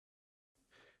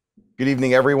Good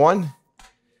evening, everyone.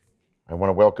 I want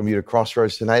to welcome you to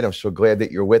Crossroads tonight. I'm so glad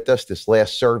that you're with us this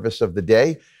last service of the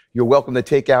day. You're welcome to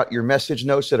take out your message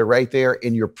notes that are right there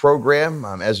in your program.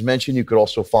 As mentioned, you could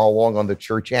also follow along on the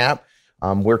church app.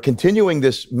 We're continuing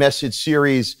this message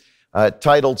series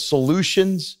titled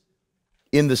Solutions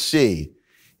in the Sea.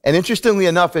 And interestingly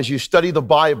enough, as you study the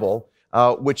Bible,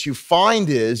 what you find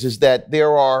is that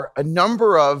there are a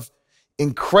number of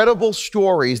incredible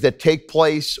stories that take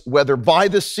place, whether by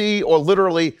the sea or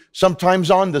literally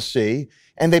sometimes on the sea,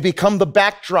 and they become the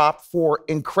backdrop for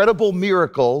incredible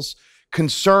miracles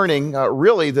concerning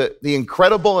really the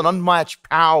incredible and unmatched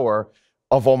power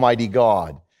of Almighty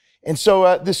God. And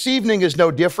so this evening is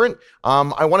no different.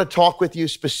 I want to talk with you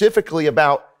specifically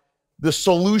about the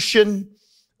solution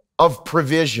of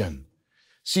provision.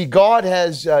 See, God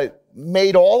has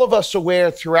made all of us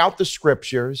aware throughout the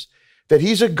scriptures that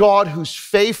he's a God who's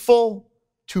faithful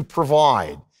to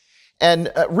provide. And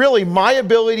really, my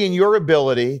ability and your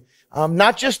ability,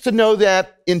 not just to know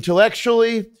that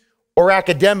intellectually or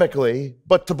academically,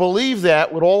 but to believe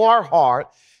that with all our heart,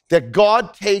 that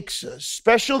God takes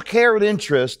special care and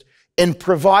interest in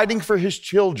providing for his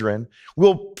children,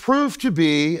 will prove to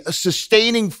be a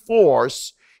sustaining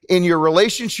force in your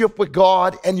relationship with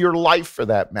God and your life for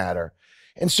that matter.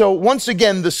 And so once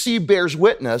again, the sea bears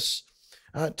witness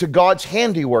to God's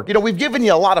handiwork. You know, we've given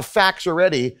you a lot of facts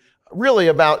already, really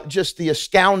about just the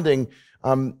astounding,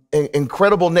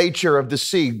 incredible nature of the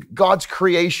sea, God's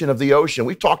creation of the ocean.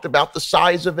 We've talked about the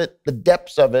size of it, the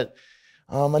depths of it.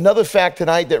 Another fact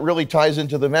tonight that really ties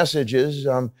into the message is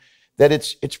that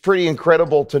it's pretty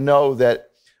incredible to know that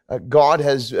God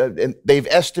has, and they've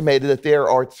estimated that there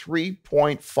are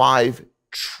 3.5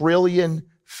 trillion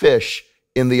fish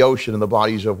in the ocean, in the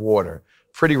bodies of water.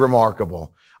 Pretty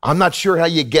remarkable. I'm not sure how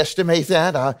you guesstimate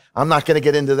that. I'm not going to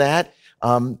get into that.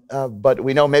 But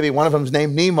we know maybe one of them's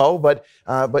named Nemo, but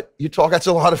you talk, that's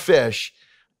a lot of fish.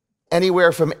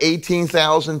 Anywhere from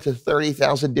 18,000 to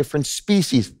 30,000 different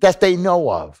species that they know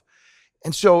of.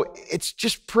 And so it's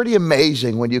just pretty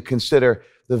amazing when you consider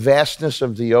the vastness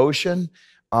of the ocean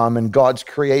and God's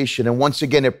creation. And once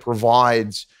again, it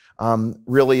provides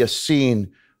really a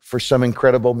scene for some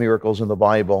incredible miracles in the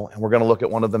Bible. And we're going to look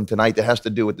at one of them tonight that has to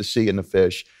do with the sea and the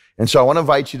fish. And so I want to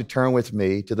invite you to turn with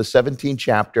me to the 17th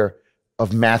chapter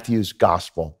of Matthew's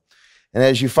gospel. And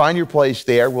as you find your place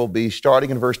there, we'll be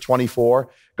starting in verse 24,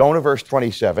 going to verse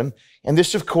 27. And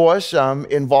this, of course,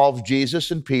 involves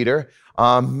Jesus and Peter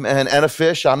and a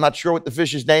fish. I'm not sure what the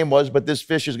fish's name was, but this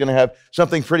fish is going to have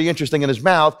something pretty interesting in his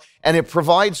mouth. And it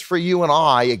provides for you and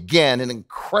I, again, an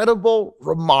incredible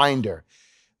reminder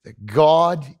that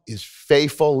God is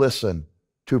faithful, listen,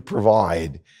 to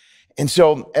provide. And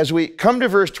so as we come to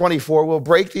verse 24, we'll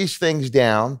break these things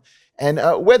down. And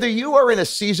whether you are in a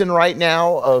season right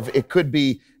now of, it could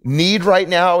be need right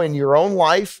now in your own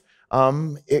life,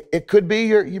 it could be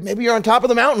maybe you're on top of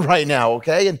the mountain right now,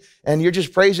 okay? And you're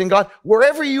just praising God.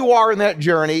 Wherever you are in that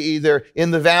journey, either in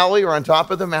the valley or on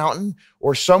top of the mountain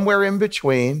or somewhere in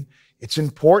between, it's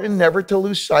important never to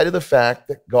lose sight of the fact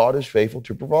that God is faithful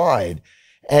to provide.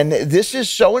 And this is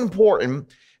so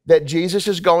important that Jesus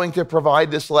is going to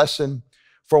provide this lesson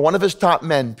for one of his top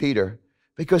men, Peter.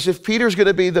 Because if Peter's going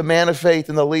to be the man of faith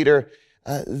and the leader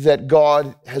that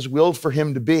God has willed for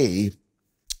him to be,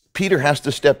 Peter has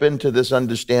to step into this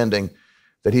understanding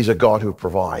that he's a God who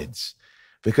provides.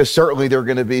 Because certainly there are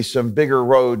going to be some bigger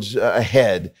roads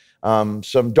ahead,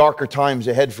 some darker times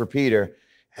ahead for Peter,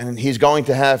 and he's going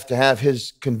to have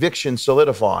his conviction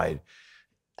solidified,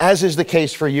 as is the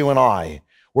case for you and I.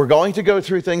 We're going to go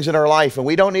through things in our life, and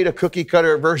we don't need a cookie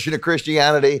cutter version of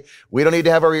Christianity. We don't need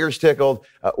to have our ears tickled.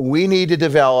 We need to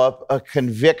develop a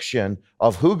conviction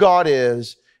of who God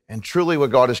is and truly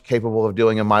what God is capable of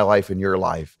doing in my life and your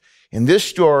life. In this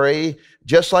story,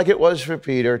 just like it was for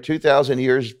Peter, 2,000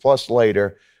 years plus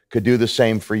later, could do the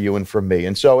same for you and for me.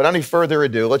 And so without any further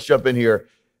ado, let's jump in here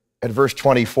at verse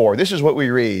 24. This is what we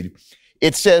read.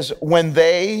 It says, when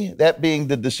they, that being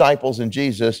the disciples and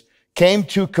Jesus, came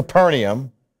to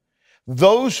Capernaum,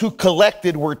 those who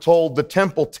collected, were told, the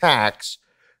temple tax,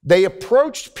 they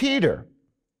approached Peter.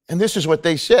 And this is what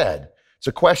they said. It's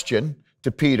a question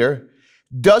to Peter.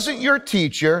 Doesn't your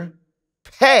teacher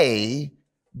pay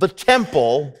the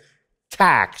temple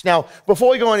tax? Now,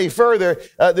 before we go any further,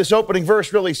 this opening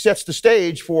verse really sets the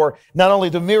stage for not only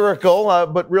the miracle,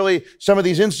 but really some of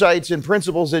these insights and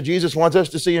principles that Jesus wants us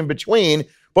to see in between.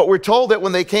 But we're told that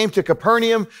when they came to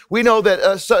Capernaum, we know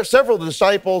that several of the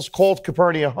disciples called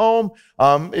Capernaum home.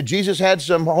 Jesus had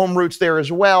some home roots there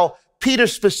as well. Peter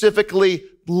specifically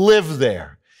lived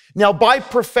there. Now, by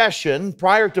profession,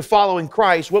 prior to following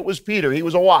Christ, what was Peter? He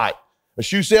was a what? A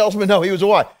shoe salesman? No, he was a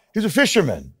what? He was a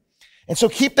fisherman. And so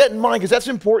keep that in mind because that's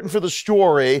important for the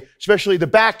story, especially the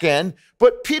back end.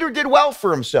 But Peter did well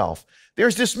for himself.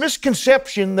 There's this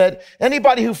misconception that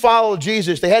anybody who followed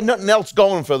Jesus, they had nothing else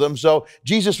going for them. So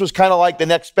Jesus was kind of like the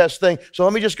next best thing. So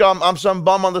let me just go, I'm some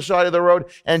bum on the side of the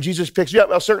road and Jesus picks me up.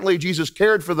 Well, certainly Jesus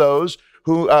cared for those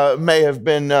who may have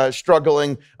been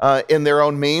struggling in their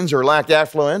own means or lacked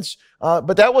affluence.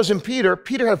 But that wasn't Peter.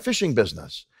 Peter had a fishing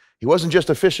business. He wasn't just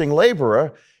a fishing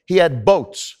laborer. He had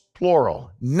boats,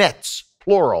 plural, nets,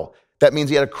 plural. That means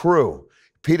he had a crew.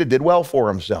 Peter did well for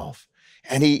himself.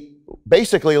 And he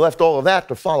basically left all of that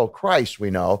to follow Christ,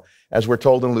 we know, as we're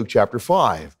told in Luke chapter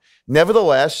 5.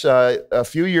 Nevertheless, a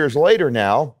few years later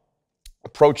now,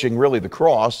 approaching really the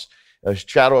cross, a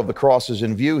shadow of the cross is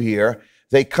in view here,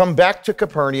 they come back to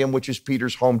Capernaum, which is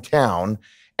Peter's hometown.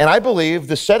 And I believe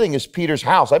the setting is Peter's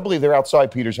house. I believe they're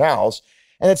outside Peter's house.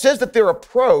 And it says that they're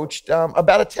approached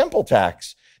about a temple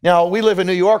tax. Now, we live in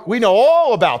New York. We know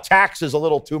all about taxes a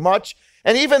little too much.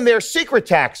 And even their secret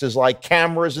taxes like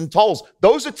cameras and tolls,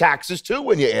 those are taxes too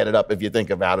when you add it up, if you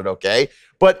think about it, okay?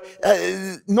 But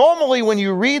normally when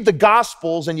you read the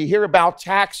Gospels and you hear about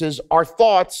taxes, our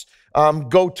thoughts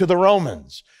go to the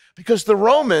Romans because the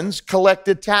Romans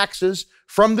collected taxes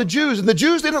from the Jews. And the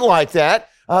Jews didn't like that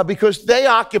because they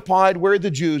occupied where the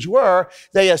Jews were.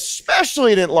 They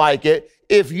especially didn't like it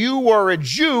if you were a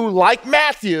Jew like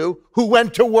Matthew who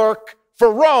went to work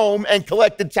for Rome and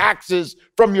collected taxes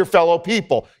from your fellow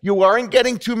people. You weren't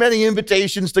getting too many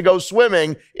invitations to go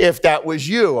swimming if that was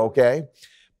you, okay?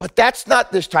 But that's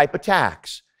not this type of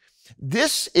tax.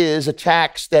 This is a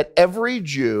tax that every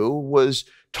Jew was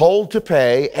told to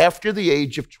pay after the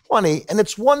age of 20, and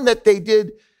it's one that they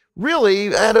did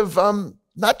really out of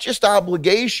not just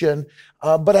obligation,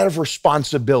 but out of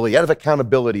responsibility, out of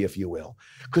accountability, if you will.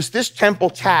 Because this temple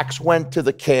tax went to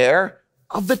the care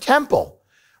of the temple.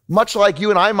 Much like you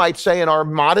and I might say in our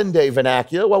modern day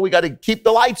vernacular, well, we got to keep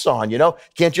the lights on, you know?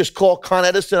 Can't just call Con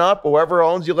Edison up or whoever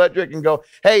owns the electric and go,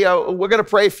 hey, we're going to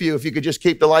pray for you if you could just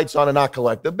keep the lights on and not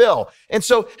collect the bill. And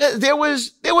so there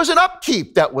was an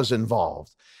upkeep that was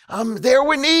involved. There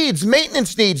were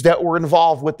maintenance needs that were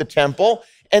involved with the temple.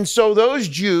 And so those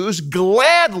Jews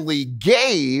gladly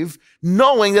gave,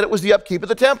 knowing that it was the upkeep of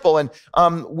the temple. And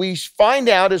we find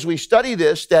out as we study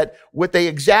this that what they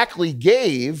exactly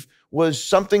gave was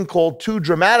something called 2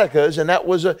 dramaticas, and that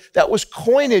was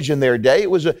coinage in their day.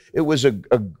 It was a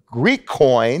Greek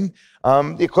coin,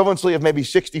 the equivalency of maybe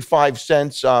 65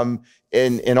 cents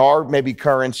in our maybe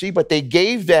currency, but they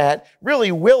gave that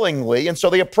really willingly, and so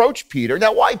they approached Peter.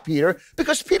 Now, why Peter?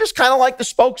 Because Peter's kind of like the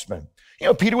spokesman. You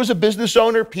know, Peter was a business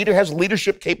owner. Peter has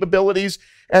leadership capabilities,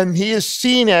 and he is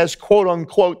seen as, quote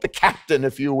unquote, the captain,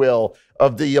 if you will,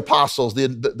 of the apostles,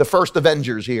 the first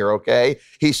Avengers here, okay?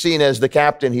 He's seen as the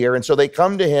captain here. And so they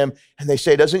come to him and they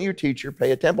say, doesn't your teacher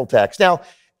pay a temple tax? Now,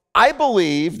 I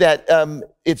believe that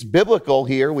it's biblical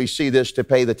here. We see this to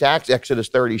pay the tax. Exodus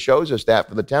 30 shows us that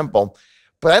for the temple.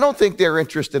 But I don't think they're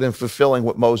interested in fulfilling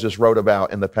what Moses wrote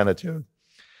about in the Pentateuch.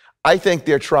 I think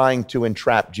they're trying to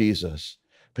entrap Jesus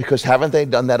because haven't they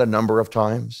done that a number of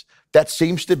times? That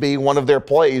seems to be one of their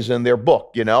plays in their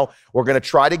book, you know? We're going to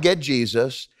try to get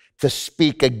Jesus to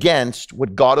speak against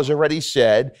what God has already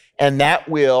said, and that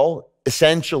will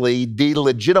essentially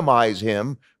delegitimize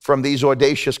him from these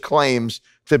audacious claims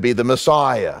to be the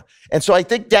Messiah. And so I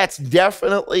think that's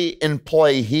definitely in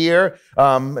play here.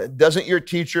 Doesn't your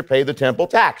teacher pay the temple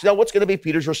tax? Now, what's going to be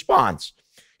Peter's response?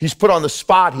 He's put on the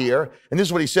spot here, and this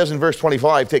is what he says in verse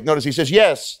 25. Take notice, he says,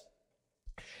 yes.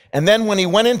 And then when he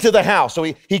went into the house, so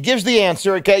he gives the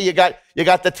answer, okay, you got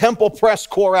the temple press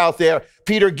corps out there.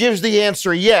 Peter gives the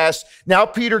answer, yes. Now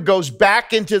Peter goes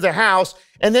back into the house,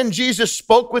 and then Jesus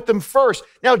spoke with them first.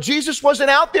 Now, Jesus wasn't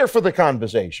out there for the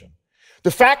conversation.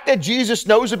 The fact that Jesus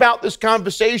knows about this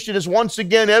conversation is once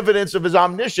again evidence of his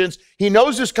omniscience. He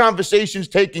knows this conversation's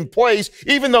taking place,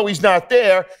 even though he's not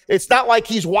there. It's not like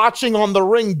he's watching on the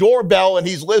Ring doorbell and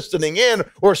he's listening in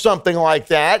or something like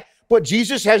that. But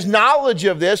Jesus has knowledge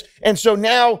of this. And so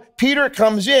now Peter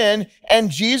comes in and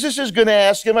Jesus is going to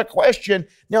ask him a question.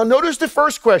 Now, notice the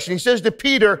first question. He says to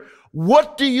Peter,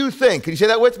 what do you think? Can you say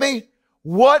that with me?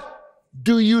 What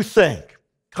do you think?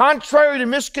 Contrary to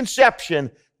misconception,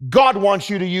 God wants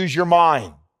you to use your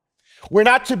mind. We're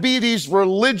not to be these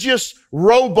religious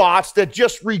robots that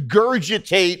just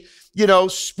regurgitate,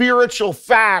 spiritual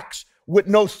facts with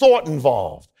no thought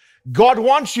involved. God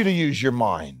wants you to use your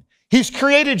mind. He's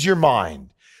created your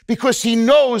mind because he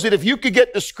knows that if you could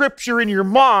get the scripture in your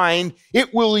mind,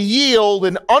 it will yield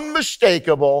an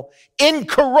unmistakable,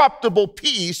 incorruptible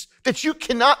peace that you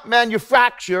cannot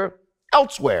manufacture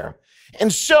elsewhere.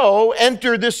 And so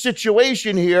enter this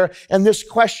situation here and this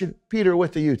question, Peter,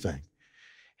 what do you think?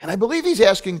 And I believe he's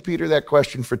asking Peter that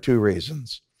question for two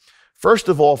reasons. First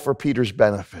of all, for Peter's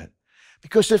benefit.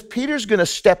 Because if Peter's going to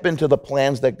step into the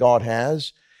plans that God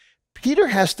has, Peter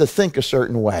has to think a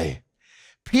certain way.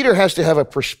 Peter has to have a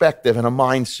perspective and a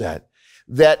mindset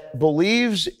that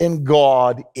believes in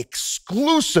God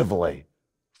exclusively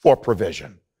for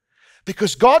provision.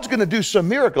 Because God's going to do some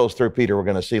miracles through Peter, we're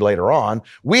going to see later on.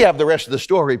 We have the rest of the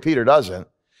story, Peter doesn't.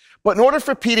 But in order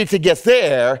for Peter to get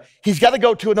there, he's got to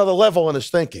go to another level in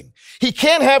his thinking. He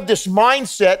can't have this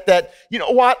mindset that, you know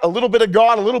what, a little bit of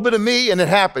God, a little bit of me, and it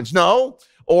happens. No.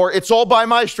 Or it's all by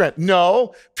my strength.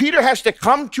 No. Peter has to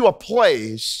come to a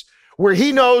place where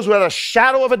he knows without a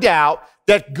shadow of a doubt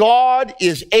that God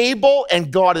is able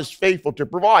and God is faithful to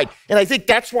provide. And I think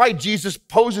that's why Jesus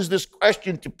poses this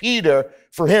question to Peter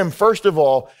for him, first of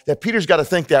all, that Peter's got to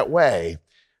think that way.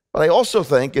 But I also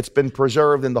think it's been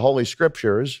preserved in the Holy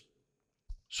Scriptures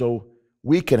so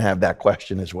we can have that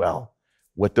question as well.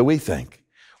 What do we think?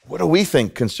 What do we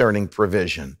think concerning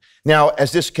provision? Now,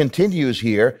 as this continues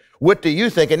here, what do you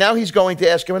think? And now he's going to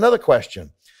ask him another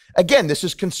question. Again, this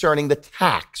is concerning the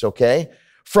tax, okay?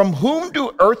 From whom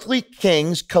do earthly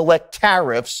kings collect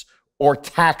tariffs or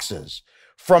taxes?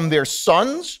 From their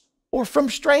sons or from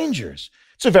strangers?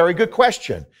 It's a very good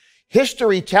question.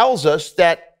 History tells us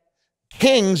that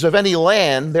kings of any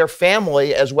land, their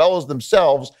family as well as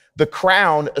themselves, the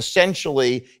crown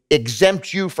essentially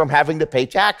exempts you from having to pay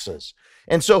taxes.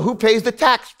 And so who pays the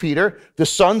tax, Peter? The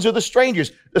sons or the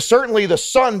strangers? Certainly the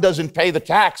son doesn't pay the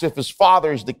tax if his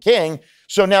father is the king.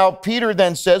 So now Peter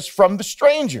then says, from the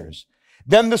strangers.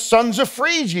 Then the sons are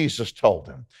free, Jesus told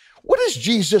him. What is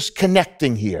Jesus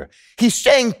connecting here? He's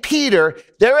saying, Peter,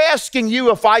 they're asking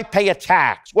you if I pay a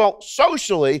tax. Well,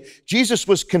 socially, Jesus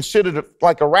was considered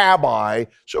like a rabbi.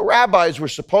 So rabbis were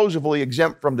supposedly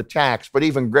exempt from the tax, but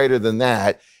even greater than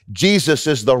that, Jesus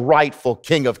is the rightful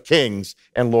King of Kings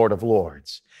and Lord of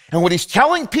Lords. And what he's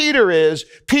telling Peter is,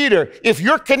 Peter, if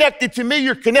you're connected to me,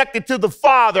 you're connected to the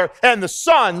Father, and the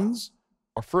sons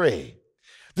are free.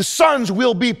 The sons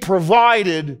will be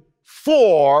provided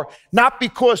for, not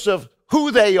because of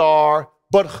who they are,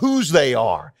 but whose they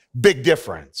are. Big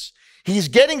difference. He's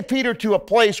getting Peter to a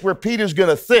place where Peter's going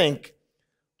to think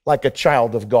like a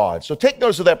child of God. So take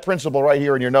notice of that principle right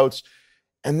here in your notes.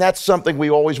 And that's something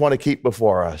we always want to keep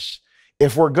before us.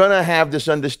 If we're going to have this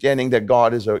understanding that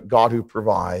God is a God who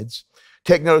provides,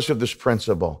 take notice of this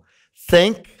principle.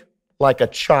 Think like a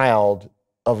child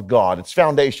of God. It's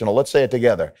foundational. Let's say it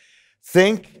together.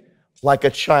 Think like a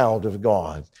child of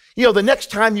God. You know, the next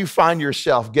time you find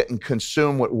yourself getting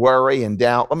consumed with worry and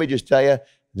doubt, let me just tell you,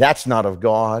 that's not of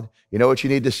God. You know what you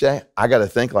need to say? I got to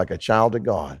think like a child of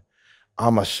God.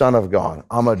 I'm a son of God.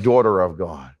 I'm a daughter of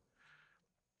God.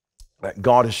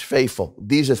 God is faithful.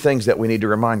 These are things that we need to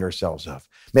remind ourselves of.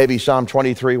 Maybe Psalm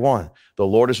 23:1, the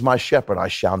Lord is my shepherd, I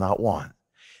shall not want.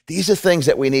 These are things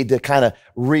that we need to kind of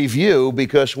review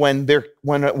because when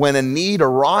a need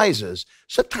arises,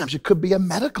 sometimes it could be a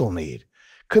medical need.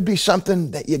 Could be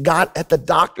something that you got at the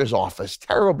doctor's office,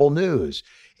 terrible news.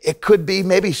 It could be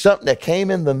maybe something that came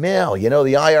in the mail. You know,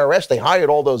 the IRS, they hired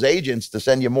all those agents to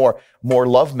send you more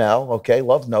love mail, okay,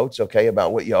 love notes, okay,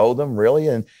 about what you owe them, really.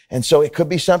 And so it could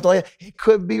be something like that. It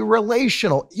could be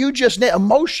relational. You just need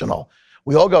emotional.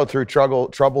 We all go through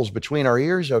troubles between our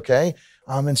ears, okay?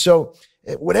 And so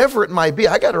whatever it might be,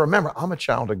 I got to remember, I'm a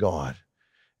child of God,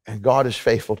 and God is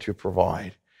faithful to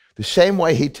provide. The same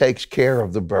way he takes care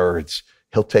of the birds,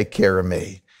 he'll take care of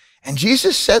me. And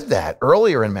Jesus said that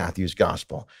earlier in Matthew's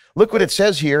gospel. Look what it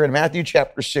says here in Matthew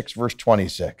chapter 6, verse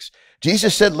 26.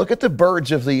 Jesus said, look at the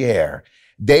birds of the air.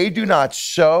 They do not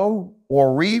sow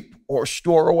or reap or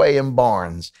store away in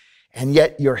barns, and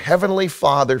yet your heavenly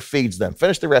Father feeds them.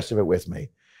 Finish the rest of it with me.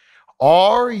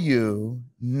 Are you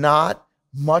not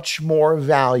much more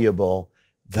valuable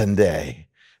than they?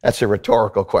 That's a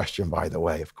rhetorical question, by the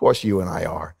way. Of course, you and I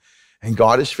are. And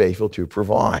God is faithful to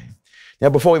provide. Now,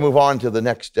 before we move on to the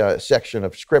next section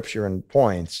of scripture and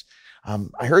points,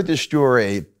 I heard this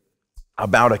story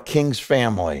about a king's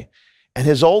family, and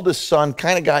his oldest son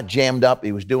kind of got jammed up.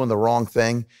 He was doing the wrong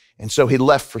thing, and so he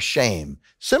left for shame,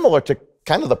 similar to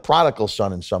kind of the prodigal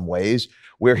son in some ways,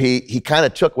 where he kind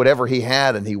of took whatever he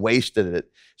had and he wasted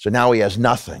it, so now he has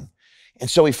nothing.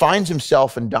 And so he finds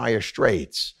himself in dire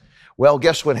straits. Well,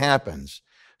 guess what happens?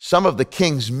 Some of the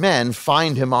king's men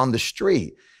find him on the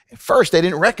street. At first, they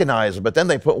didn't recognize him, but then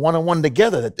they put one and one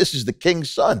together that this is the king's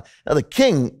son. Now, the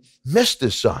king missed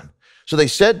his son. So they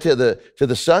said to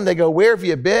the son, they go, where have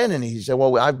you been? And he said,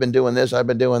 well, I've been doing this, I've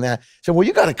been doing that. He said, well,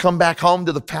 you got to come back home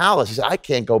to the palace. He said, I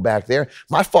can't go back there.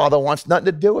 My father wants nothing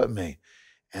to do with me.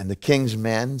 And the king's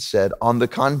men said, on the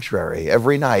contrary,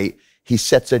 every night he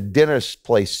sets a dinner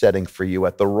place setting for you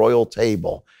at the royal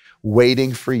table,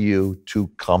 waiting for you to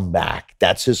come back.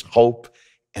 That's his hope,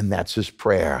 and that's his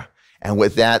prayer. And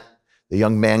with that, the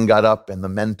young man got up, and the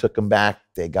men took him back.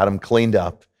 They got him cleaned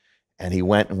up, and he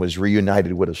went and was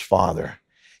reunited with his father.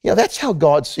 You know, that's how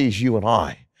God sees you and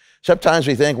I. Sometimes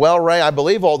we think, well, Ray, I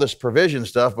believe all this provision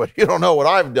stuff, but you don't know what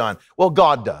I've done. Well,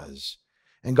 God does.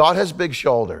 And God has big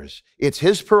shoulders. It's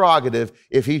his prerogative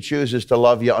if he chooses to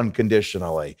love you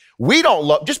unconditionally. We don't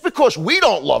love, just because we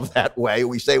don't love that way,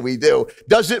 we say we do,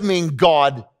 doesn't mean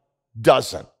God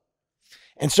doesn't.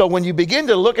 And so when you begin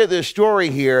to look at this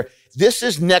story here, this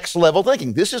is next level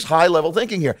thinking. This is high level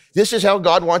thinking here. This is how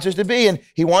God wants us to be. And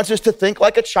he wants us to think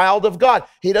like a child of God.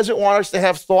 He doesn't want us to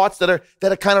have thoughts that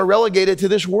are kind of relegated to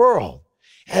this world.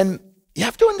 And you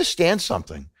have to understand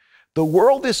something. The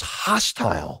world is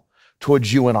hostile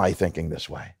towards you and I thinking this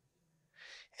way.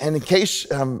 And in case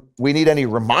we need any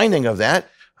reminding of that,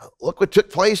 look what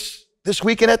took place this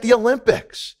weekend at the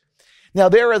Olympics. Now,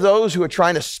 there are those who are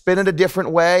trying to spin it a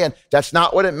different way, and that's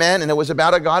not what it meant, and it was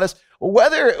about a goddess.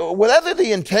 Whether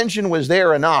the intention was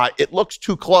there or not, it looks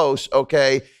too close,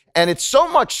 okay? And it's so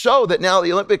much so that now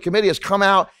the Olympic Committee has come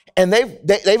out and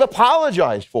they've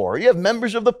apologized for it. You have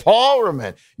members of the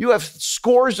parliament. You have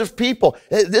scores of people.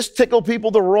 This tickled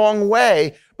people the wrong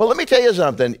way. But let me tell you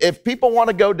something. If people want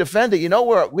to go defend it, you know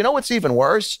what's even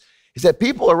worse? Is that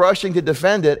people are rushing to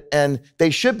defend it, and they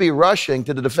should be rushing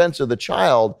to the defense of the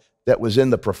child that was in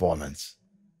the performance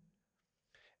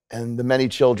and the many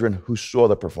children who saw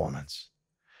the performance.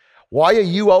 Why are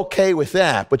you okay with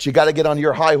that, but you got to get on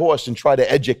your high horse and try to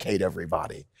educate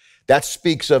everybody? That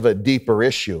speaks of a deeper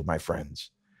issue, my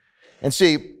friends. And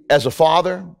see, as a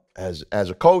father, as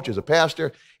a coach, as a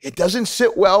pastor, it doesn't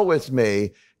sit well with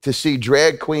me to see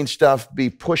drag queen stuff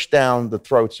be pushed down the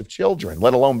throats of children,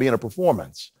 let alone be in a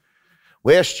performance.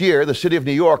 Last year, the city of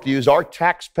New York used our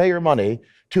taxpayer money,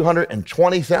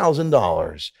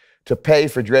 $220,000, to pay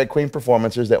for drag queen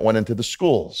performances that went into the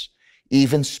schools,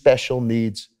 even special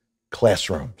needs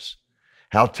classrooms.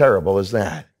 How terrible is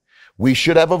that? We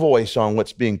should have a voice on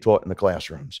what's being taught in the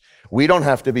classrooms. We don't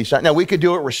have to be, now we could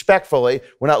do it respectfully.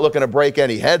 We're not looking to break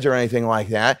any heads or anything like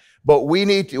that, but we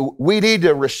need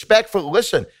to respectfully,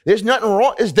 listen, there's nothing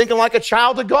wrong, is thinking like a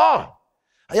child of God.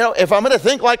 You know, if I'm going to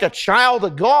think like a child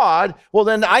of God, well,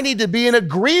 then I need to be in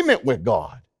agreement with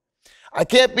God. I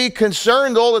can't be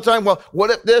concerned all the time, well,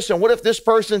 what if this and what if this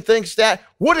person thinks that?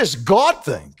 What does God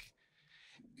think?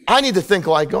 I need to think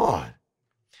like God.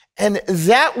 And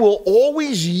that will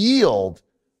always yield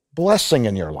blessing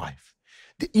in your life.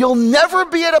 You'll never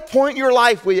be at a point in your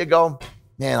life where you go,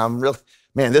 man,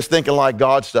 this thinking like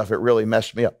God stuff, it really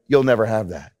messed me up. You'll never have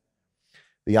that.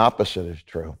 The opposite is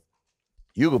true.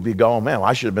 You will be going, man,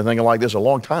 I should have been thinking like this a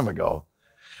long time ago.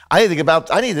 I need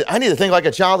to think like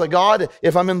a child of God.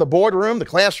 If I'm in the boardroom, the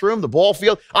classroom, the ball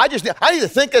field, I need to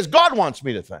think as God wants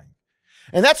me to think.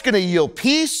 And that's going to yield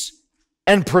peace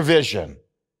and provision.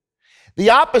 The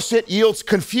opposite yields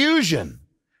confusion,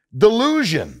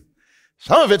 delusion.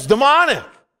 Some of it's demonic.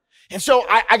 And so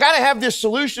I got to have this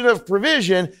solution of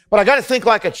provision, but I got to think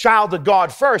like a child of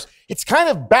God first. It's kind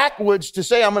of backwards to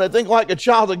say I'm going to think like a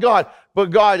child of God, but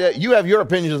God, you have your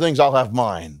opinions of things, I'll have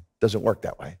mine. Doesn't work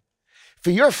that way. For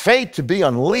your faith to be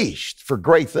unleashed for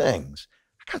great things,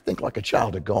 I got to think like a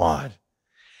child of God.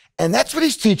 And that's what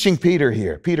he's teaching Peter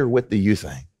here. Peter, what do you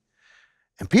think?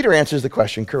 And Peter answers the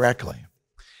question correctly.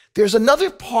 There's another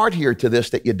part here to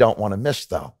this that you don't want to miss,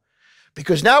 though.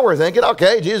 Because now we're thinking,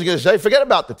 okay, Jesus is going to say, forget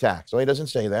about the tax. Well, he doesn't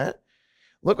say that.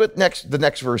 Look what the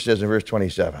next verse is in verse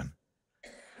 27.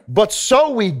 But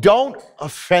so we don't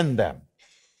offend them.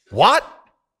 What?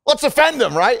 Let's offend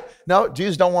them, right? No,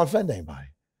 Jesus don't want to offend anybody.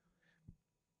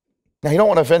 Now, you don't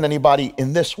want to offend anybody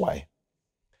in this way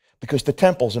because the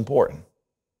temple's important.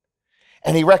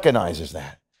 And he recognizes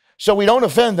that. So we don't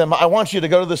offend them. I want you to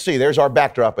go to the sea. There's our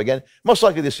backdrop again. Most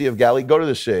likely the Sea of Galilee. Go to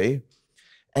the sea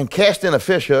and cast in a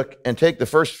fish hook and take the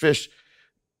first fish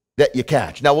that you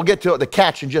catch. Now, we'll get to the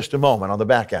catch in just a moment on the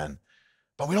back end.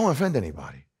 But we don't offend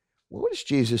anybody. What is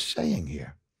Jesus saying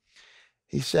here?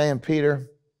 He's saying,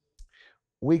 Peter,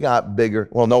 we got bigger,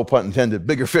 well, no pun intended,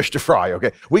 bigger fish to fry,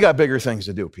 okay? We got bigger things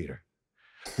to do, Peter.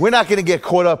 We're not going to get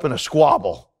caught up in a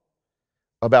squabble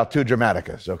about two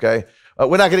Dramaticas, okay?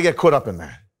 We're not going to get caught up in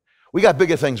that. We got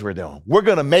bigger things we're doing. We're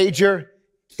going to major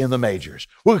in the majors.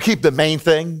 We'll keep the main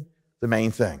thing the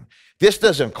main thing. This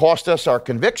doesn't cost us our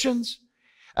convictions.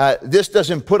 This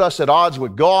doesn't put us at odds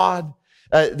with God.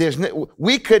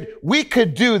 We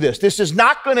could do this. This is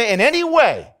not going to in any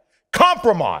way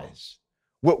compromise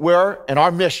what we're and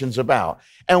our mission's about.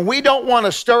 And we don't want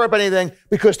to stir up anything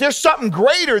because there's something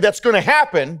greater that's going to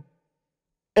happen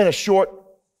in a short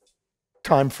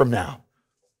time from now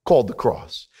called the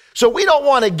cross. So we don't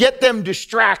want to get them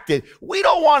distracted. We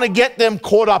don't want to get them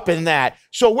caught up in that.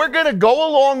 So we're going to go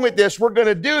along with this. We're going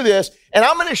to do this. And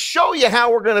I'm going to show you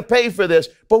how we're going to pay for this.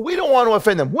 But we don't want to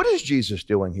offend them. What is Jesus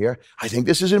doing here? I think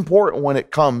this is important when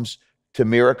it comes to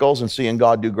miracles and seeing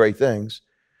God do great things.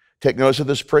 Take notice of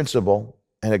this principle,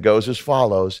 and it goes as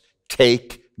follows.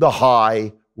 Take the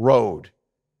high road.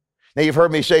 Now, you've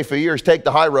heard me say for years, take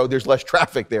the high road. There's less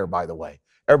traffic there, by the way.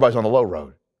 Everybody's on the low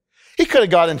road. He could have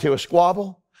got into a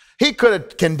squabble. He could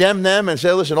have condemned them and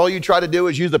said, listen, all you try to do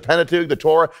is use the Pentateuch, the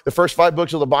Torah, the first 5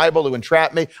 books of the Bible to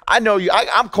entrap me. I know you.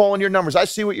 I'm calling your numbers. I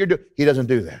see what you're doing. He doesn't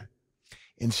do that.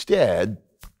 Instead,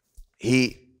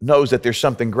 he knows that there's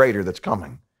something greater that's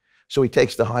coming. So he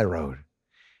takes the high road.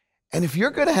 And if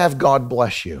you're going to have God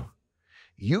bless you,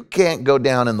 you can't go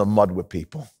down in the mud with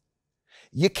people.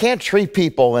 You can't treat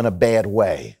people in a bad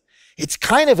way. It's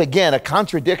kind of, again, a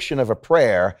contradiction of a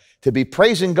prayer to be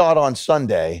praising God on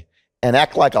Sunday and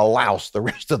act like a louse the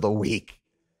rest of the week.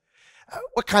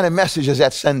 What kind of message does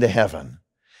that send to heaven?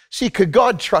 See, could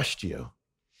God trust you?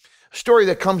 A story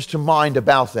that comes to mind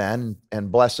about that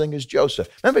and blessing is Joseph.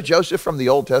 Remember Joseph from the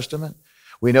Old Testament?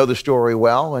 We know the story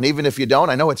well, and even if you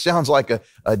don't, I know it sounds like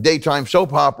a daytime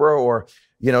soap opera or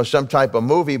some type of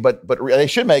movie, but they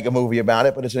should make a movie about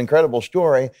it, but it's an incredible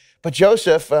story. But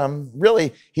Joseph,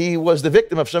 really, he was the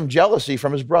victim of some jealousy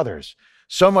from his brothers.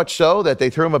 So much so that they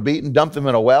threw him a beating, dumped him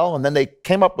in a well, and then they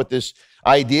came up with this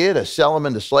idea to sell him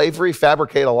into slavery,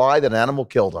 fabricate a lie that an animal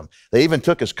killed him. They even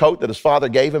took his coat that his father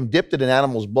gave him, dipped it in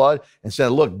animal's blood, and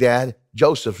said, look, Dad,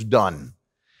 Joseph's done.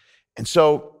 And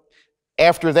so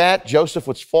after that, Joseph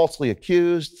was falsely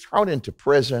accused, thrown into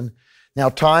prison. Now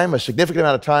a significant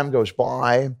amount of time goes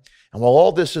by, and while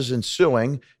all this is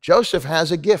ensuing, Joseph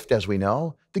has a gift, as we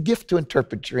know, the gift to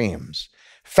interpret dreams.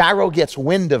 Pharaoh gets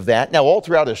wind of that. Now, all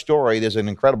throughout his story, there's an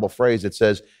incredible phrase that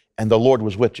says, and the Lord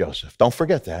was with Joseph. Don't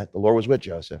forget that. The Lord was with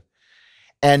Joseph.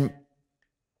 And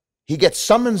he gets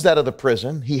summonsed out of the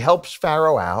prison. He helps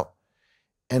Pharaoh out.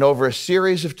 And over a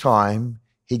series of time,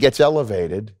 he gets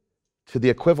elevated to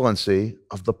the equivalency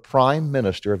of the prime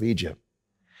minister of Egypt.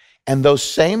 And those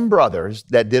same brothers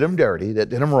that did him dirty, that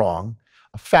did him wrong,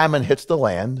 a famine hits the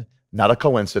land, not a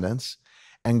coincidence.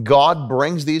 And God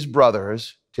brings these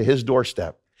brothers to his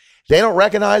doorstep. They don't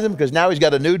recognize him because now he's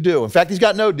got a new do. In fact, he's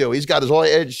got no do. He's got his whole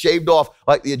head shaved off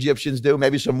like the Egyptians do,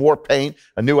 maybe some more paint,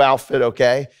 a new outfit,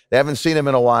 okay? They haven't seen him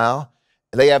in a while.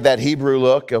 They have that Hebrew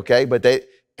look, okay?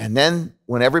 And then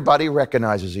when everybody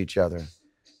recognizes each other,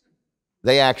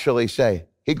 they actually say,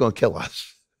 he's going to kill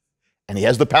us. And he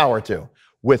has the power to.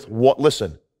 With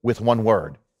one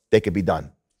word, they could be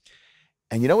done.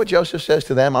 And you know what Joseph says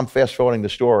to them? I'm fast forwarding the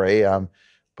story.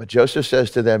 But Joseph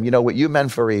says to them, what you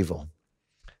meant for evil,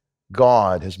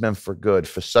 God has meant for good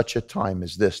for such a time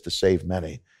as this to save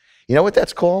many. You know what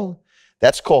that's called?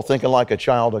 That's called thinking like a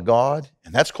child of God,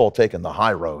 and that's called taking the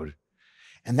high road.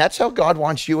 And that's how God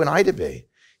wants you and I to be.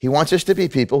 He wants us to be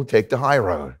people who take the high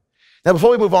road. Now,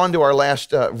 before we move on to our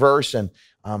last verse and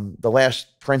the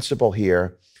last principle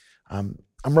here, I'm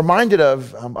reminded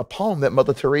of a poem that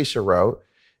Mother Teresa wrote.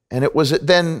 And it was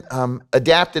then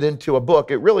adapted into a book.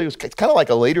 It's kind of like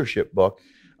a leadership book,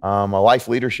 a life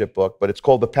leadership book, but it's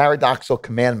called The Paradoxical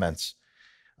Commandments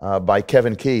by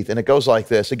Kevin Keith. And it goes like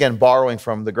this, again, borrowing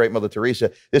from the great Mother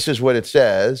Teresa. This is what it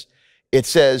says. It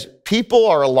says, people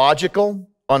are illogical,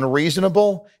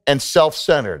 unreasonable, and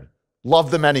self-centered.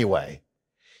 Love them anyway.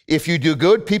 If you do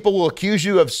good, people will accuse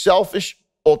you of selfish,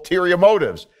 ulterior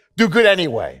motives. Do good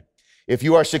anyway. If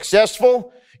you are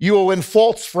successful, you will win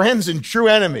false friends and true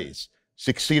enemies.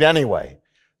 Succeed anyway.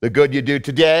 The good you do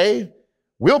today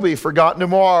will be forgotten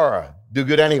tomorrow. Do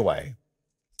good anyway.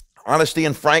 Honesty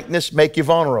and frankness make you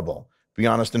vulnerable. Be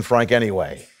honest and frank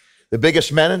anyway. The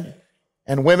biggest men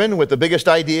and women with the biggest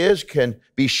ideas can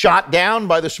be shot down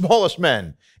by the smallest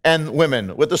men and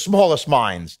women with the smallest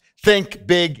minds. Think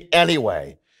big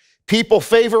anyway. People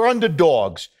favor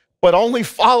underdogs, but only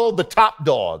follow the top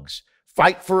dogs.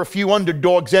 Fight for a few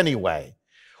underdogs anyway.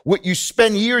 What you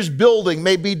spend years building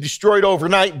may be destroyed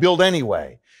overnight. Build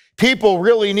anyway. People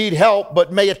really need help,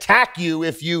 but may attack you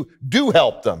if you do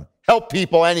help them. Help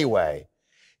people anyway.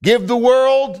 Give the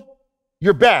world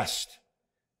your best,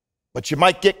 but you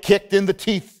might get kicked in the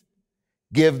teeth.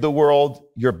 Give the world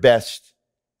your best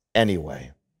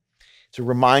anyway. It's a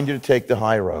reminder to take the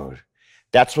high road.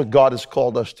 That's what God has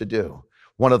called us to do.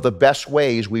 One of the best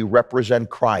ways we represent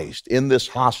Christ in this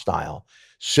hostile,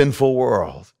 sinful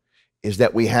world is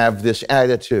that we have this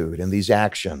attitude and these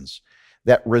actions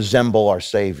that resemble our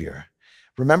Savior.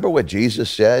 Remember what Jesus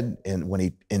said when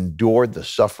he endured the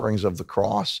sufferings of the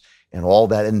cross and all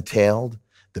that entailed,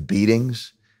 the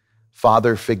beatings?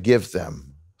 Father, forgive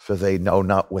them, for they know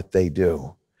not what they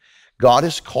do. God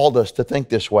has called us to think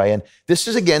this way. And this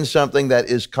is, again, something that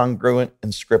is congruent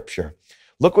in Scripture.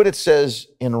 Look what it says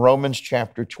in Romans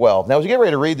chapter 12. Now, as we get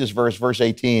ready to read this verse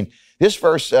 18, this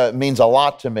verse means a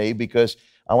lot to me because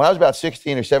when I was about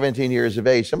 16 or 17 years of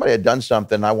age, somebody had done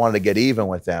something and I wanted to get even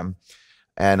with them.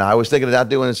 And I was thinking about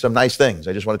doing some nice things.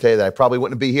 I just want to tell you that I probably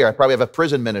wouldn't be here. I probably have a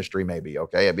prison ministry maybe,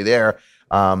 okay? I'd be there,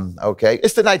 okay?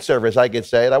 It's the night service, I could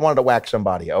say it. I wanted to whack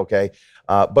somebody, okay?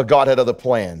 But God had other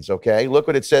plans, okay? Look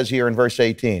what it says here in verse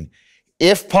 18.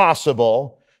 If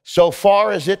possible, so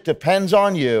far as it depends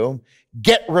on you,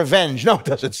 get revenge. No, it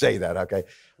doesn't say that, okay?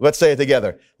 Let's say it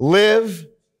together. Live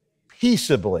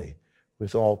peaceably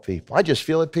with all people. I just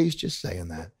feel at peace just saying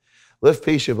that. Live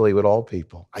peaceably with all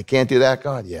people. I can't do that,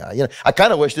 God? Yeah. You know, I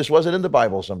kind of wish this wasn't in the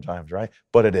Bible sometimes, right?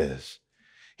 But it is.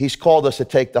 He's called us to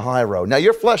take the high road. Now,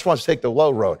 your flesh wants to take the low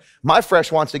road. My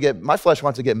flesh wants to get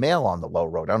mail on the low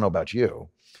road. I don't know about you.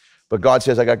 But God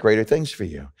says, I got greater things for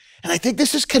you. And I think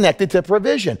this is connected to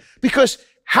provision. Because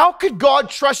how could God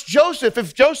trust Joseph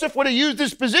if Joseph would have used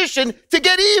this position to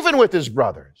get even with his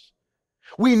brothers?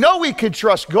 We know we could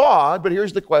trust God, but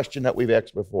here's the question that we've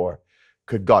asked before.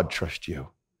 Could God trust you?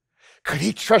 Could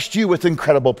he trust you with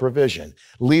incredible provision,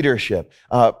 leadership,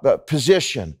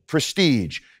 position,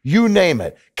 prestige, you name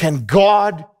it? Can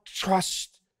God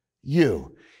trust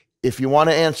you? If you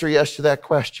want to answer yes to that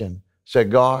question, say,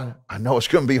 God, I know it's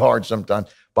going to be hard sometimes,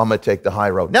 but I'm going to take the high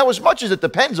road. Now, as much as it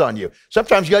depends on you,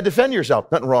 sometimes you got to defend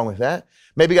yourself. Nothing wrong with that.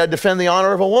 Maybe you got to defend the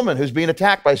honor of a woman who's being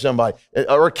attacked by somebody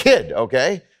or a kid,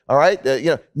 okay? All right?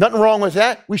 Nothing wrong with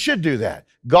that. We should do that.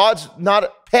 God's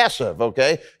not passive,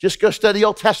 okay? Just go study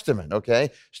Old Testament,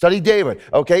 okay? Study David,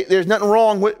 okay? There's nothing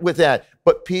wrong with that,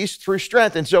 but peace through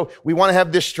strength. And so we want to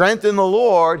have this strength in the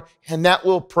Lord, and that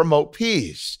will promote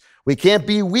peace. We can't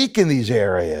be weak in these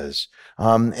areas.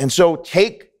 And so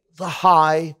take the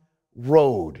high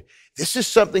road. This is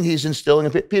something he's instilling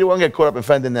in Peter. Won't get caught up in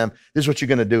offending them. This is what you're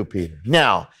going to do, Peter.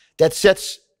 Now, that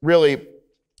sets really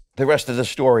the rest of the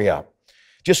story up.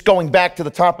 Just going back to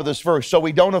the top of this verse, so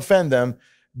we don't offend them,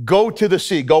 go to the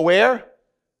sea. Go where?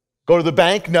 Go to the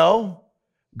bank? No.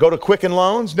 Go to Quicken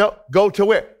Loans? No. Go to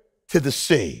where? To the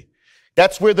sea.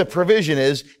 That's where the provision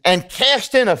is. And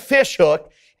cast in a fish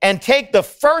hook and take the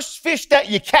first fish that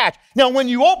you catch. Now, when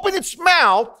you open its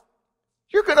mouth,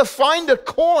 you're going to find a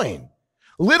coin.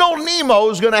 Little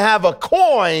Nemo's going to have a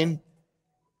coin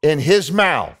in his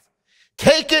mouth.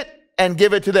 Take it and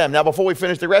give it to them. Now, before we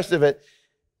finish the rest of it,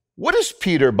 what is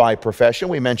Peter by profession?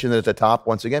 We mentioned it at the top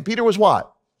once again. Peter was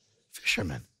what?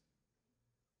 Fisherman.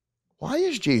 Why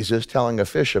is Jesus telling a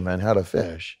fisherman how to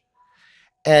fish?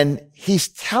 And he's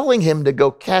telling him to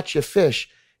go catch a fish,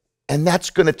 and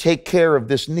that's going to take care of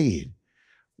this need.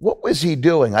 What was he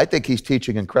doing? I think he's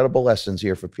teaching incredible lessons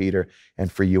here for Peter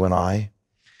and for you and I.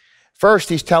 First,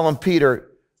 he's telling Peter,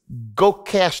 go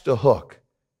cast a hook.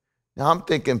 Now, I'm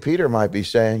thinking Peter might be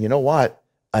saying, you know what?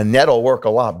 A net will work a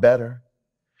lot better.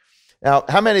 Now,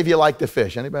 how many of you like to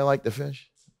fish? Anybody like to fish?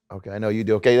 Okay, I know you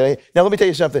do. Okay, now let me tell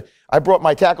you something. I brought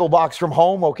my tackle box from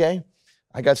home, okay?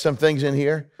 I got some things in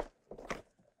here.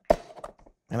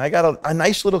 And I got a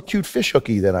nice little cute fish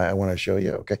hooky that I want to show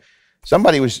you, okay?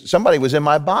 Somebody was in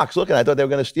my box looking. I thought they were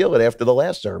going to steal it after the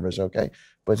last service, okay?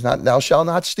 But it's not, thou shalt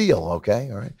not steal,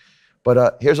 okay? All right.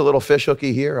 But here's a little fish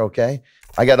hooky here, okay?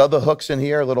 I got other hooks in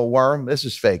here, a little worm. This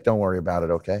is fake. Don't worry about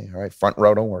it, okay? All right, front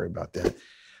row, don't worry about that.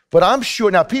 But I'm sure,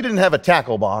 now Peter didn't have a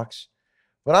tackle box,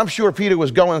 but I'm sure Peter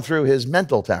was going through his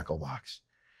mental tackle box.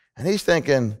 And he's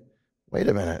thinking, wait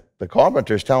a minute, the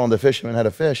carpenter's telling the fisherman how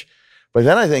to fish. But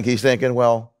then I think he's thinking,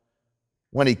 well,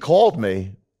 when he called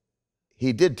me,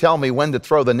 he did tell me when to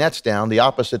throw the nets down, the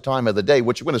opposite time of the day,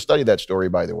 which we're going to study that story,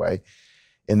 by the way,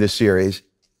 in this series.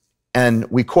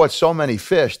 And we caught so many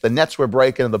fish, the nets were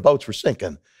breaking and the boats were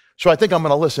sinking. So I think I'm going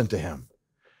to listen to him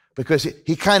because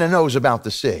he kind of knows about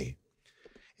the sea.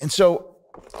 And so,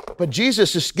 but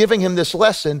Jesus is giving him this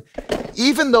lesson,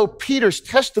 even though Peter's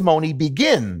testimony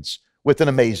begins with an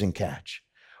amazing catch.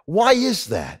 Why is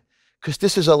that? Because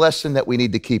this is a lesson that we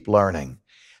need to keep learning,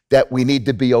 that we need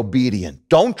to be obedient.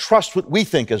 Don't trust what we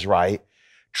think is right.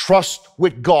 Trust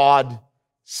what God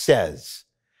says.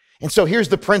 And so here's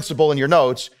the principle in your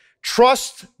notes.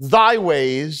 Trust thy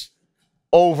ways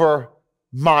over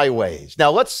my ways. Now,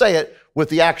 let's say it with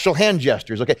the actual hand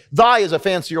gestures, okay? Thy is a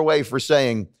fancier way for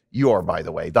saying your, by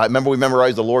the way. Remember, we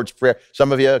memorized the Lord's Prayer.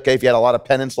 Some of you, okay, if you had a lot of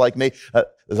penance like me,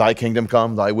 thy kingdom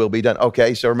come, thy will be done.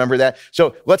 Okay, so remember that.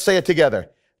 So let's say it together.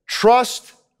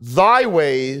 Trust thy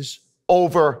ways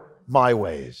over my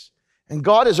ways. And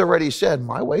God has already said,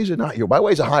 my ways are not your, my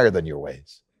ways are higher than your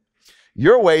ways.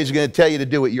 Your ways are going to tell you to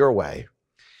do it your way.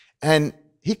 And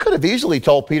he could have easily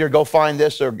told Peter, go find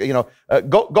this, or,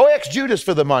 go ask Judas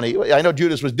for the money. I know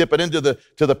Judas was dipping into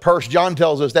the purse. John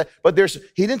tells us that, but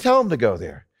he didn't tell him to go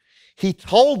there. He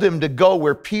told him to go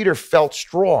where Peter felt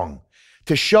strong,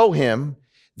 to show him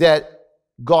that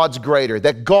God's greater,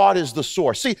 that God is the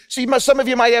source. See, some of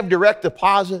you might have direct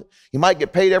deposit. You might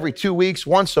get paid every 2 weeks,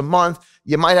 once a month.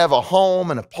 You might have a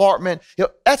home, an apartment.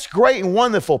 That's great and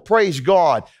wonderful. Praise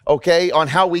God, okay, on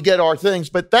how we get our things.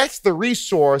 But that's the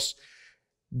resource.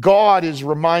 God is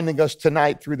reminding us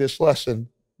tonight through this lesson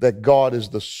that God is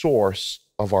the source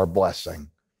of our blessing.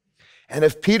 And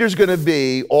if Peter's going to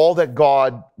be all that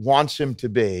God wants him to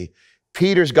be,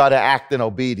 Peter's got to act in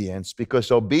obedience,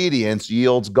 because obedience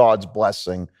yields God's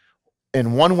blessing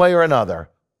in one way or another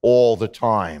all the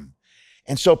time.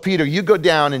 And so, Peter, you go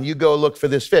down and you go look for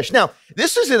this fish. Now,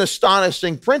 this is an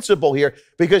astonishing principle here,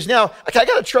 because now I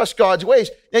got to trust God's ways.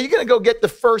 Now, you're going to go get the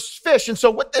first fish. And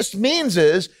so what this means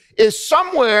is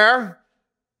somewhere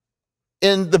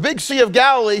in the big Sea of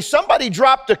Galilee, somebody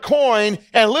dropped a coin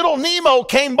and little Nemo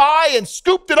came by and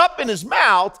scooped it up in his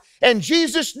mouth. And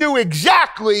Jesus knew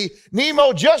exactly,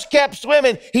 Nemo just kept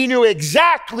swimming. He knew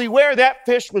exactly where that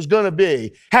fish was going to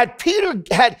be. Had Peter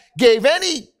gave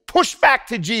any pushback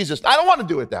to Jesus, I don't want to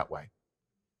do it that way.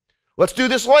 Let's do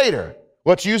this later.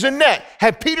 Let's use a net.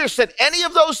 Had Peter said any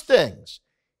of those things,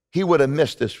 he would have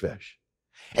missed this fish.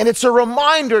 And it's a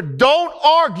reminder, don't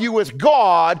argue with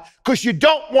God because you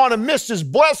don't want to miss his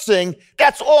blessing.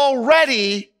 That's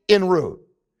already en route.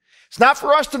 It's not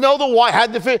for us to know the why.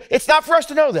 It's not for us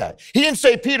to know that. He didn't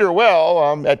say, Peter,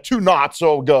 at 2 knots,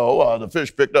 the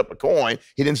fish picked up a coin.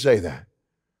 He didn't say that.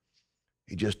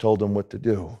 He just told him what to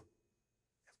do.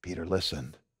 Peter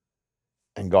listened,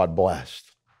 and God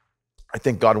blessed. I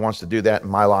think God wants to do that in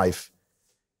my life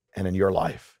and in your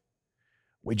life.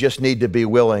 We just need to be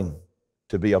willing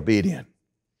to be obedient.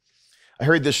 I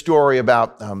heard this story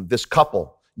about this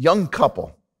couple, young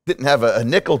couple, didn't have a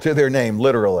nickel to their name,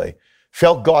 literally,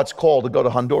 felt God's call to go to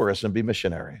Honduras and be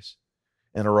missionaries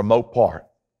in a remote part,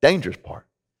 dangerous part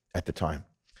at the time.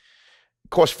 It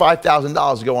cost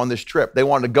 $5,000 to go on this trip. They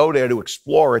wanted to go there to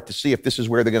explore it, to see if this is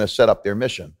where they're going to set up their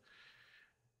mission.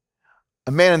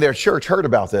 A man in their church heard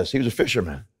about this. He was a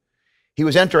fisherman. He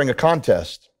was entering a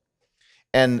contest,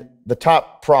 and the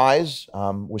top prize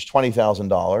was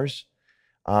 $20,000,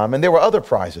 and there were other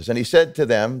prizes. And he said to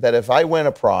them that if I win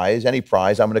a prize, any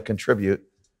prize, I'm going to contribute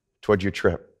toward your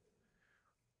trip.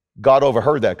 God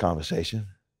overheard that conversation,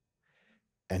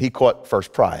 and he caught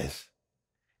first prize,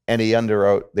 and he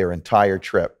underwrote their entire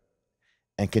trip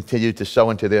and continued to sow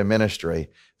into their ministry.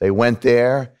 They went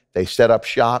there, they set up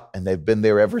shop, and they've been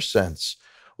there ever since.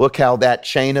 Look how that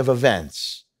chain of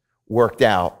events worked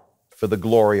out for the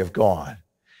glory of God.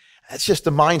 That's just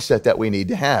the mindset that we need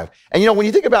to have. And when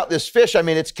you think about this fish,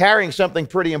 it's carrying something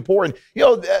pretty important.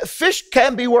 Fish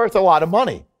can be worth a lot of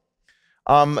money.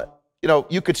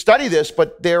 You could study this,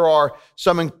 but there are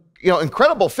some,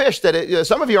 incredible fish that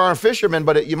some of you aren't fishermen,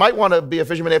 but you might want to be a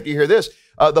fisherman after you hear this.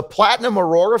 The platinum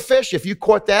aurora fish, if you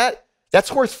caught that,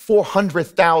 that's worth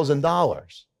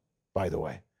 $400,000, by the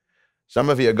way. Some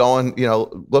of you are going,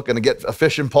 looking to get a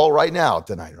fishing pole right now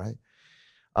tonight, right?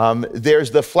 There's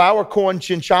the flower corn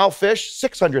chinchal fish,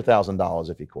 $600,000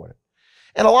 if you caught it.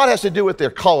 And a lot has to do with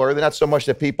their color. They're not so much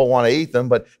that people want to eat them,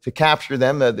 but to capture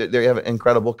them, they have an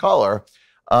incredible color.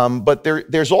 But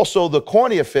there's also the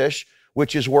cornea fish,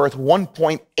 which is worth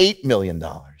 $1.8 million.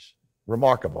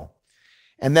 Remarkable.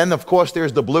 And then, of course,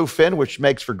 there's the bluefin, which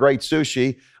makes for great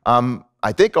sushi.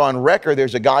 I think on record,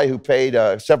 there's a guy who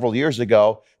paid, several years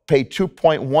ago, paid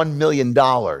 $2.1 million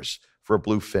for a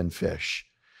bluefin fish.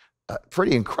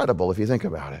 Pretty incredible if you think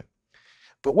about it.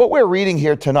 But what we're reading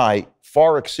here tonight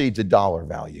far exceeds a dollar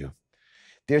value.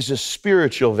 There's a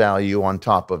spiritual value on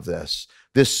top of this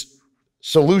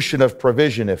solution of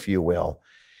provision, if you will.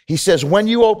 He says, when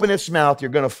you open its mouth,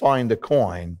 you're going to find a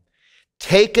coin.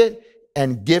 Take it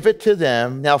and give it to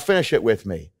them. Now finish it with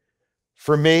me.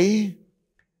 For me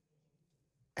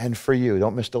and for you.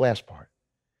 Don't miss the last part.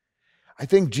 I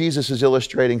think Jesus is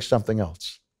illustrating something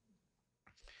else.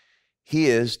 He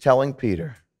is telling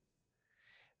Peter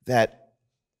that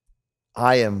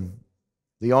I am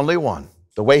the only one,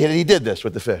 the way that he did this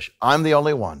with the fish, I'm the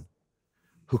only one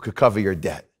who could cover your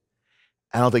debt.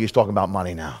 I don't think he's talking about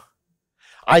money now.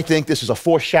 I think this is a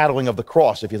foreshadowing of the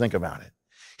cross, if you think about it.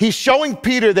 He's showing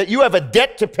Peter that you have a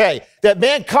debt to pay, that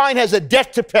mankind has a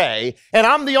debt to pay, and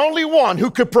I'm the only one who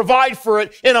could provide for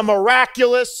it in a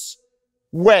miraculous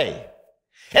way.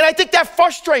 And I think that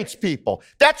frustrates people.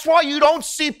 That's why you don't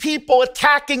see people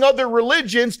attacking other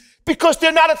religions, because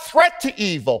they're not a threat to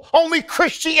evil. Only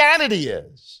Christianity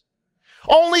is.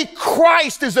 Only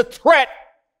Christ is a threat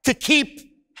to keep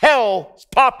hell's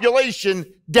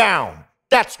population down.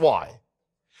 That's why.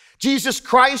 Jesus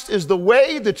Christ is the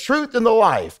way, the truth, and the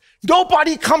life.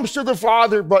 Nobody comes to the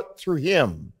Father but through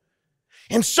him.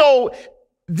 And so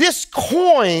this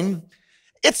coin,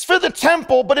 it's for the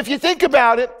temple, but if you think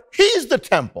about it, he's the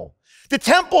temple. The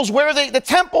temple's where the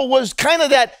temple was kind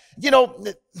of that,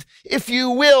 if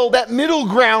you will, that middle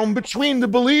ground between the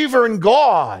believer and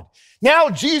God. Now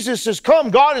Jesus has come.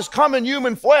 God has come in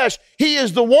human flesh. He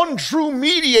is the one true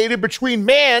mediator between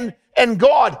man and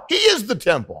God. He is the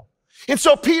temple. And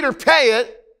so Peter, pay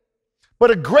it,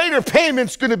 but a greater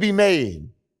payment's going to be made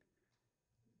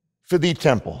for the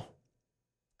temple.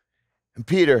 And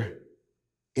Peter,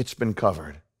 it's been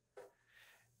covered.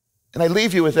 And I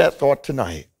leave you with that thought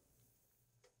tonight.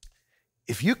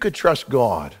 If you could trust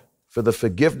God for the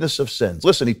forgiveness of sins.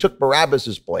 Listen, he took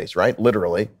Barabbas' place, right?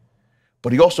 Literally.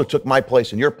 But he also took my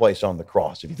place and your place on the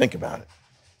cross, if you think about it.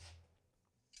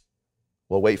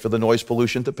 We'll wait for the noise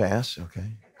pollution to pass,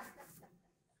 okay?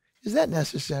 Is that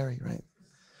necessary, right?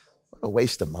 What a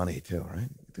waste of money, too, right?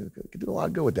 You could do a lot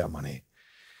of good with that money.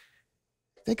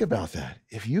 Think about that.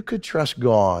 If you could trust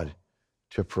God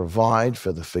to provide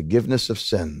for the forgiveness of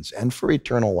sins and for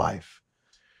eternal life,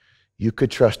 you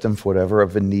could trust him for whatever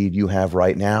of a need you have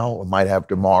right now or might have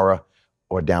tomorrow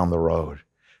or down the road,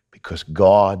 because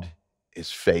God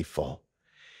is faithful.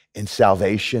 And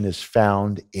salvation is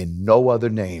found in no other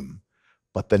name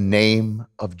but the name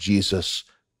of Jesus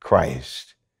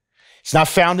Christ. It's not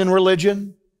found in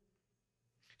religion.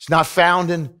 It's not found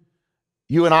in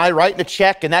you and I writing a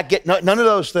check and that get none of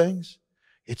those things.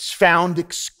 It's found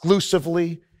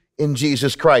exclusively in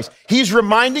Jesus Christ. He's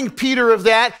reminding Peter of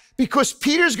that because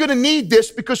Peter's going to need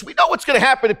this, because we know what's going to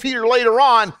happen to Peter later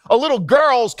on. A little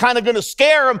girl's kind of going to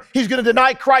scare him. He's going to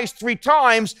deny Christ 3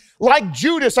 times. Like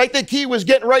Judas, I think he was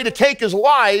getting ready to take his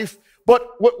life. But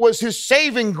what was his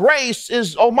saving grace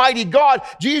is Almighty God.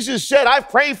 Jesus said, I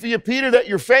pray for you, Peter, that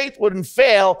your faith wouldn't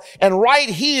fail. And right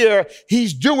here,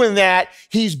 he's doing that.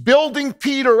 He's building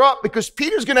Peter up, because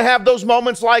Peter's going to have those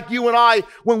moments like you and I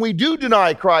when we do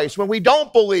deny Christ, when we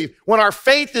don't believe, when our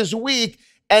faith is weak,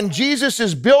 and Jesus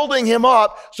is building him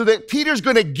up so that Peter's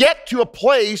going to get to a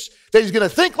place that he's going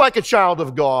to think like a child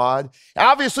of God.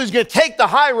 Obviously, he's going to take the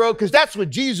high road, because that's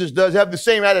what Jesus does, have the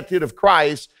same attitude of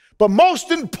Christ. But most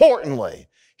importantly,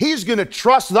 he's going to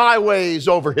trust thy ways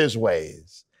over his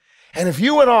ways. And if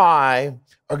you and I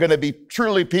are going to be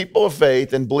truly people of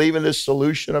faith and believe in this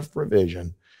solution of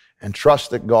provision and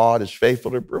trust that God is faithful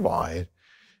to provide,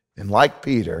 then like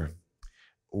Peter,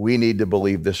 we need to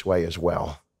believe this way as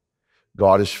well.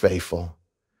 God is faithful.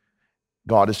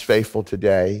 God is faithful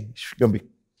today. He's going to be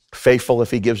faithful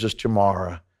if he gives us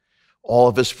tomorrow. All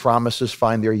of his promises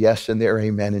find their yes and their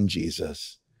amen in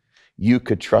Jesus. You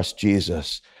could trust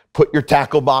Jesus. Put your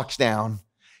tackle box down.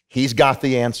 He's got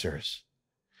the answers.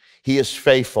 He is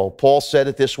faithful. Paul said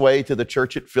it this way to the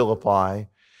church at Philippi,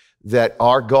 that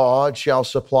our God shall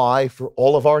supply for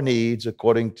all of our needs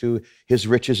according to his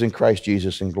riches in Christ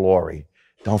Jesus in glory.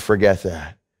 Don't forget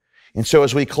that. And so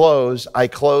as we close, I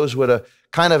close with a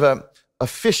kind of a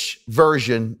fish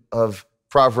version of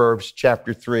Proverbs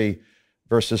chapter 3,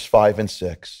 verses 5 and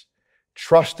 6.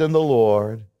 Trust in the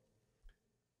Lord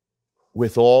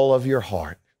with all of your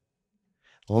heart.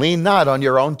 Lean not on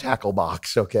your own tackle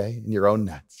box, okay, and your own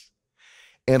nets.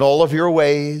 In all of your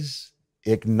ways,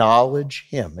 acknowledge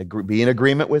him, be in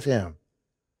agreement with him.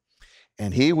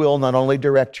 And he will not only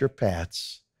direct your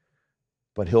paths,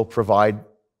 but he'll provide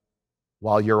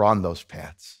while you're on those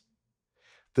paths.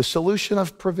 The solution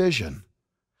of provision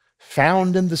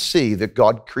found in the sea that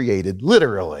God created,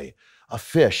 literally, a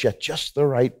fish at just the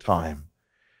right time.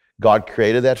 God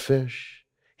created that fish.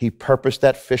 He purposed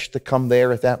that fish to come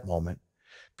there at that moment.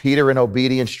 Peter, in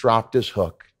obedience, dropped his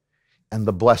hook, and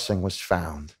the blessing was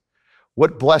found.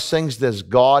 What blessings does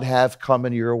God have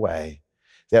coming your way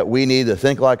that we need to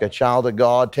think like a child of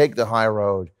God, take the high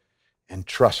road, and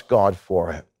trust God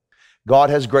for it?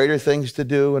 God has greater things to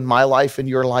do in my life and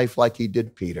your life like he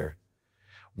did Peter.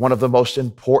 One of the most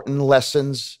important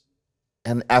lessons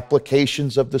and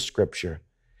applications of the scripture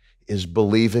is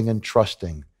believing and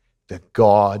trusting that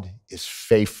God is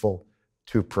faithful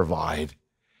to provide.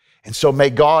 And so may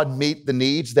God meet the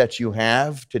needs that you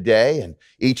have today and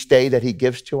each day that he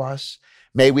gives to us.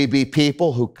 May we be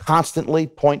people who constantly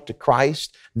point to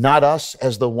Christ, not us,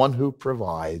 as the one who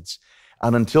provides.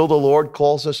 And until the Lord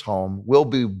calls us home, we'll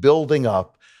be building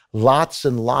up lots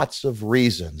and lots of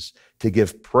reasons to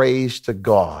give praise to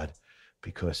God,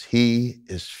 because he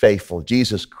is faithful.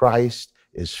 Jesus Christ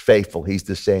is faithful. He's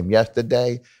the same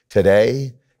yesterday,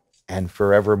 today, and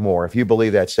forevermore. If you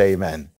believe that, say amen.